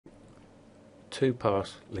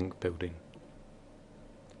Two-pass link building.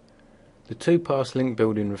 The two-pass link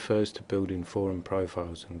building refers to building forum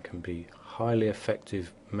profiles and can be a highly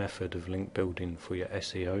effective method of link building for your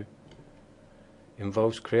SEO. It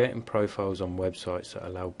involves creating profiles on websites that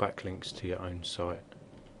allow backlinks to your own site.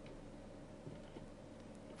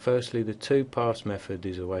 Firstly, the two-pass method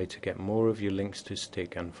is a way to get more of your links to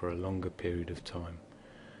stick and for a longer period of time,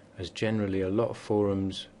 as generally a lot of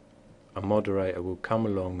forums, a moderator will come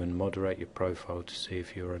along and moderate your profile to see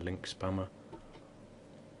if you're a link spammer.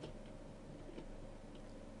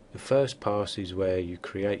 The first pass is where you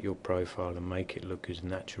create your profile and make it look as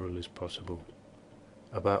natural as possible.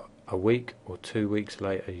 About a week or 2 weeks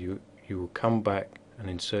later you will come back and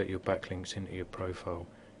insert your backlinks into your profile,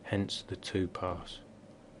 hence the two-pass.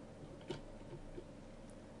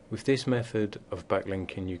 With this method of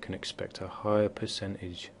backlinking you can expect a higher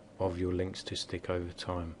percentage of your links to stick over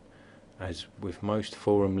time, as with most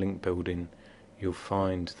forum link building you'll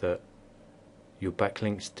find that your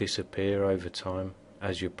backlinks disappear over time.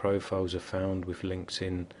 As your profiles are found with links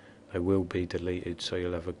in, they will be deleted, so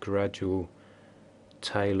you'll have a gradual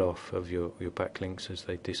tail off of your backlinks as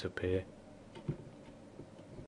they disappear.